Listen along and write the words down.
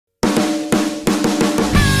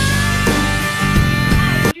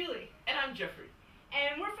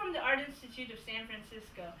altitude of San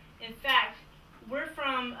Francisco. In fact, we're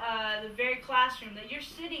from the very classroom that you're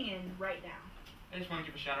sitting in right now. I just want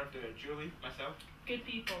to give a shout out to Julie, myself. Good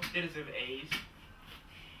people. They deserve A's.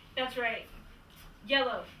 That's right.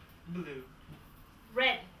 Yellow. Blue.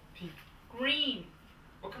 Red. Pink. Green.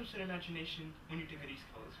 What comes to the imagination when you think of these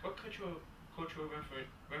colors? What cultural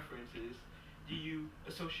references do you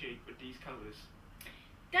associate with these colors?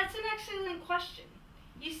 That's an excellent question.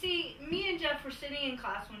 You see, me and Jeff were sitting in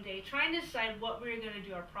class one day trying to decide what we were going to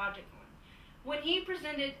do our project on, when he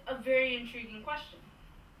presented a very intriguing question.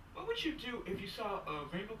 What would you do if you saw a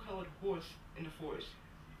rainbow-colored horse in the forest?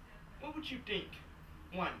 What would you think?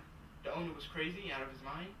 1. The owner was crazy, out of his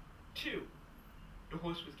mind. 2. The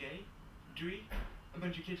horse was gay. 3. A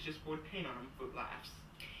bunch of kids just poured paint on him for laughs.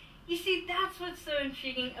 You see, that's what's so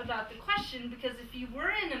intriguing about the question, because if you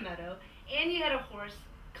were in a meadow and you had a horse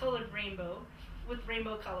colored rainbow with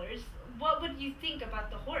rainbow colors, what would you think about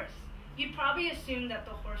the horse? You'd probably assume that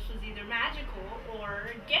the horse was either magical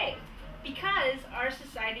or gay, because our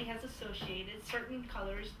society has associated certain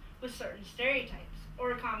colors with certain stereotypes,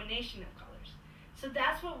 or a combination of colors. So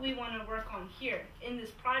that's what we want to work on here in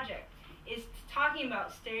this project, is talking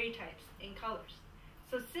about stereotypes in colors.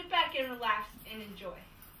 So sit back and relax and enjoy.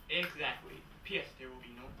 Exactly. P.S. There will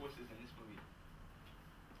be no horses in this movie.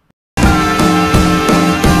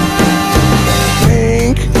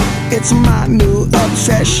 Think it's my new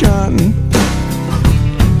obsession.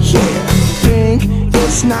 Yeah, think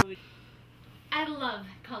it's not. I love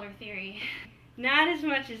color theory. Not as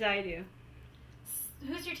much as I do.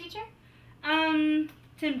 Who's your teacher?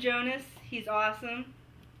 Tim Jonas. He's awesome.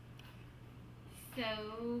 So,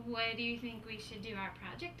 what do you think we should do our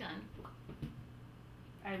project on?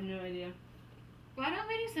 I have no idea. Why don't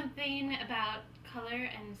we do something about color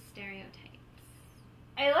and stereotypes?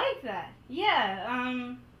 I like that.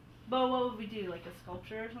 Yeah, but what would we do? Like a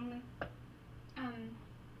sculpture or something?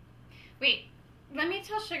 Wait. Let me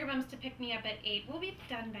tell Sugar Bums to pick me up at 8. We'll be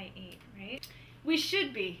done by 8, right? We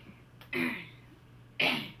should be.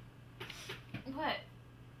 What?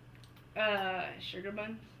 Sugar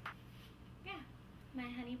buns? Yeah, my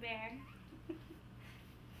honey bear.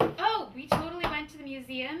 Oh, we totally went to the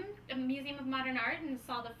museum, a Museum of Modern Art, and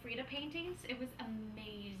saw the Frida paintings. It was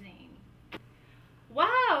amazing.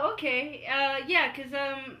 Wow, okay. Yeah, 'cause,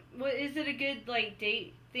 what, is it a good, like,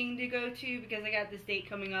 date thing to go to? Because I got this date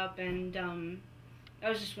coming up, and, I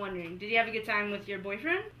was just wondering, did you have a good time with your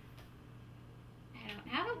boyfriend? I don't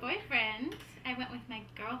have a boyfriend. I went with my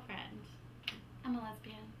girlfriend. I'm a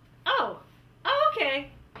lesbian. Oh, okay.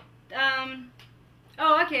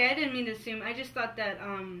 Oh, okay, I didn't mean to assume. I just thought that,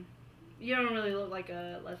 you don't really look like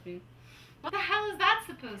a lesbian. What the hell is that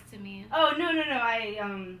supposed to mean? Oh, no,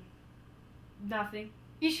 nothing.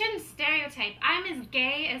 You shouldn't stereotype. I'm as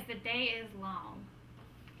gay as the day is long.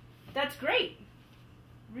 That's great.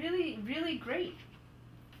 Really, really great.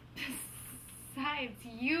 Besides,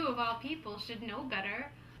 you of all people should know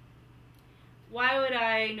better. Why would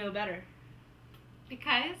I know better?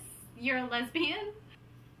 Because you're a lesbian?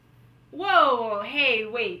 Whoa, hey,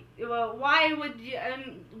 wait. Well, why would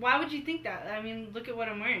you think that? I mean, look at what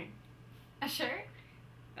I'm wearing. A shirt?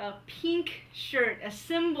 A pink shirt, a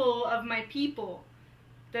symbol of my people,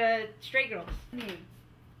 the straight girls.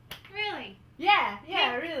 Really? Yeah,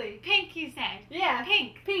 Pink. really. Pink, you said? Yeah,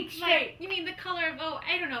 Pink. Pink, straight. Like, you mean the color of,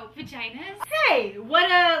 I don't know, vaginas? Hey,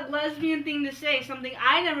 what a lesbian thing to say. Something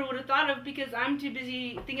I never would have thought of because I'm too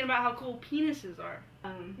busy thinking about how cool penises are.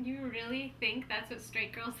 You really think that's what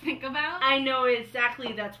straight girls think about? I know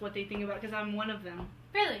exactly that's what they think about because I'm one of them.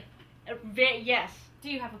 Really? Yes. Do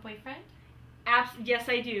you have a boyfriend? Yes,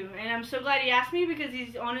 I do. And I'm so glad he asked me because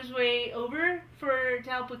he's on his way over to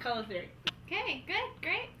help with color theory. Okay, good,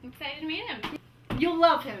 great. I'm excited to meet him. You'll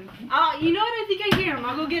love him. You know what? I think I hear him.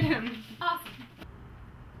 I'll go get him. Awesome.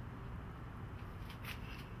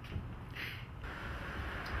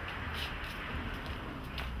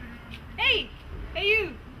 Hey! Hey,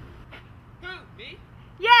 you! Who? Me?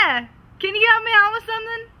 Yeah! Can you help me out with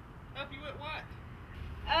something? Help you with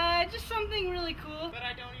what? Just something really cool. But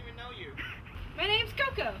I don't even know you. My name's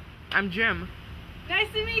Coco. I'm Jim.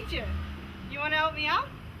 Nice to meet you. You want to help me out?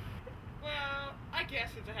 Well, I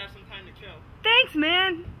guess since I have some time to kill. Thanks,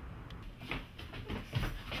 man.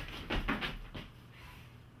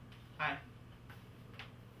 Hi.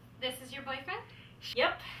 This is your boyfriend?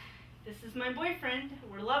 Yep. This is my boyfriend.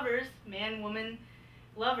 We're lovers. Man, woman,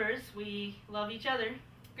 lovers. We love each other.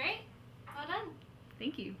 Great. Well done.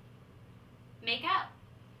 Thank you. Make out.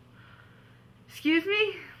 Excuse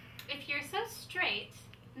me? If you're so straight,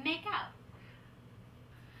 make out.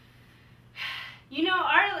 You know,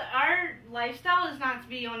 our lifestyle is not to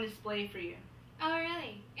be on display for you. Oh,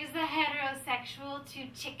 really? Is the heterosexual to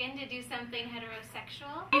chicken to do something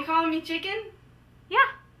heterosexual? You calling me chicken? Yeah.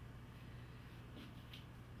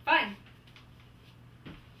 Fine.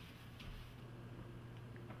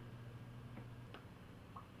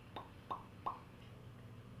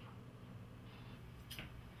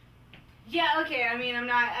 Yeah, okay, I mean,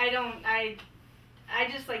 I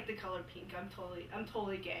just like the color pink. I'm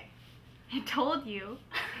totally gay. I told you.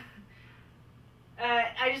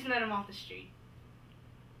 I just met him off the street.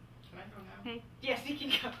 Can I go now? Hey. Yes, you can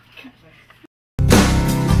go.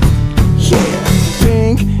 Yeah,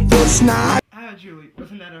 pink, it's not. Ah, Julie,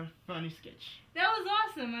 wasn't that a funny sketch? That was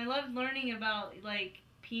awesome. I loved learning about, like,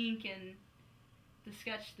 pink and the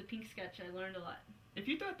pink sketch. I learned a lot. If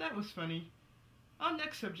you thought that was funny, our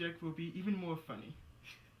next subject will be even more funny.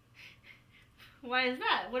 Why is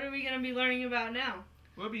that? What are we going to be learning about now?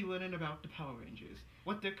 We'll be learning about the Power Rangers,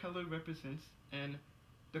 what their color represents, and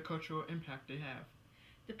the cultural impact they have.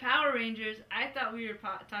 The Power Rangers, I thought we were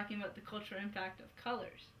talking about the cultural impact of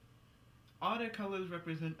colors. All their colors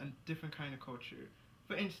represent a different kind of culture.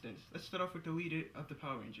 For instance, let's start off with the leader of the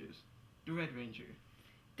Power Rangers, the Red Ranger.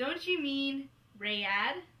 Don't you mean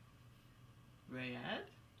Rayad? Rayad?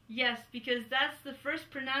 Yes, because that's the first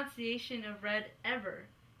pronunciation of red ever.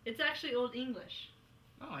 It's actually Old English.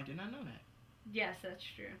 Oh, I did not know that. Yes, that's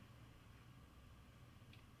true.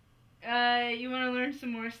 You want to learn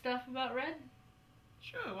some more stuff about red?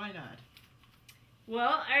 Sure, why not?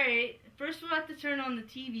 Well, alright. First we'll have to turn on the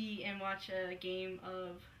TV and watch a game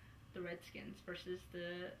of the Redskins versus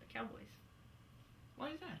the Cowboys. Why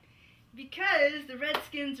is that? Because the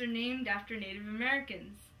Redskins are named after Native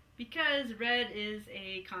Americans. Because red is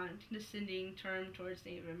a condescending term towards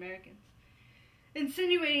Native Americans,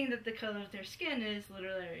 insinuating that the color of their skin is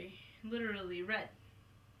literally red.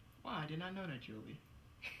 Wow, I did not know that, Julie.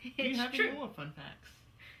 Do It's you have true. any more fun facts?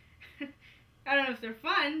 I don't know if they're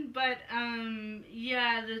fun, but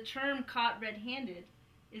yeah, the term caught red-handed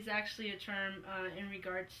is actually a term in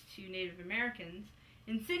regards to Native Americans,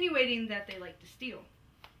 insinuating that they like to steal.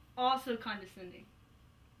 Also condescending.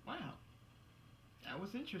 Wow. That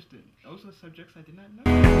was interesting. Those are subjects I did not know.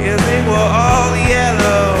 Yeah, they were all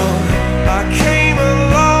yellow. I came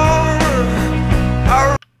along.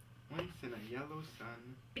 Once in a yellow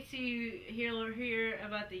sun. To hear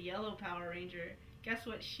about the yellow Power Ranger, guess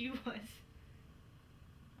what she was?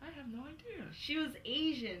 I have no idea. She was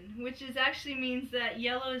Asian, which actually means that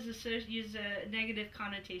yellow is a negative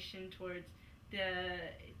connotation towards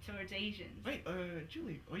Asians. Wait,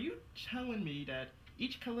 Julie, are you telling me that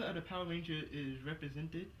each color of the Power Ranger is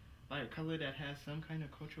represented by a color that has some kind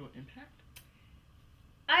of cultural impact?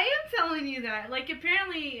 I am telling you that. Like,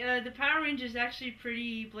 apparently, the Power Rangers actually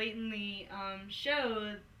pretty blatantly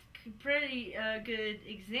show pretty good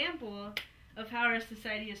example of how our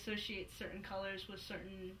society associates certain colors with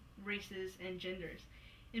certain races and genders.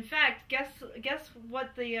 In fact, guess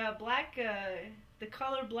what the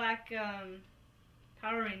color black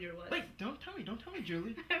Power Ranger was? Wait, don't tell me,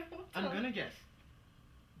 Julie. I won't I'm tell gonna you. guess.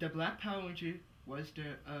 The Black Power Ranger was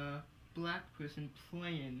the black person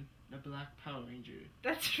playing the Black Power Ranger.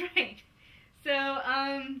 That's right. So,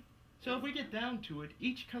 So if we get down to it,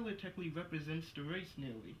 each color technically represents the race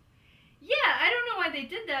nearly. yeah, I don't know why they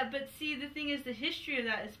did that, but see, the thing is, the history of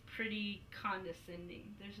that is pretty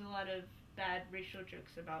condescending. There's a lot of bad racial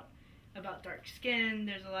jokes about dark skin.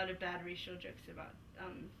 There's a lot of bad racial jokes about,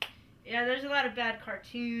 there's a lot of bad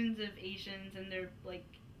cartoons of Asians, and they're, like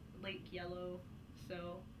yellow,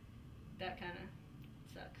 so that kind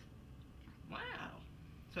of sucks. Wow.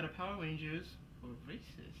 So the Power Rangers were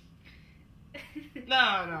racist. No,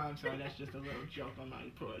 I'm sorry, that's just a little joke on my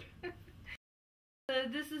part.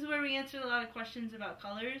 This is where we answer a lot of questions about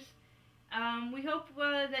colors. We hope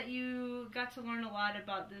that you got to learn a lot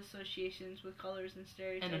about the associations with colors and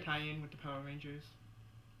stereotypes. And a tie-in with the Power Rangers.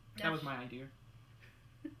 That was my idea.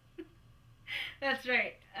 That's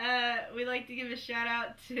right. We'd like to give a shout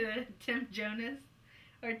out to Tim Jonas,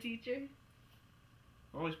 our teacher.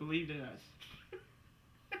 Always believed in us.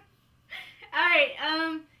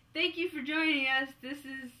 Alright, thank you for joining us.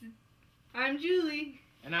 I'm Julie.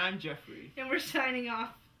 And I'm Jeffrey. And we're signing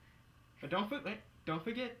off. But don't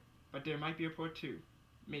forget, but there might be a part 2.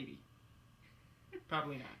 Maybe.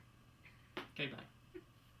 Probably not. Okay, bye.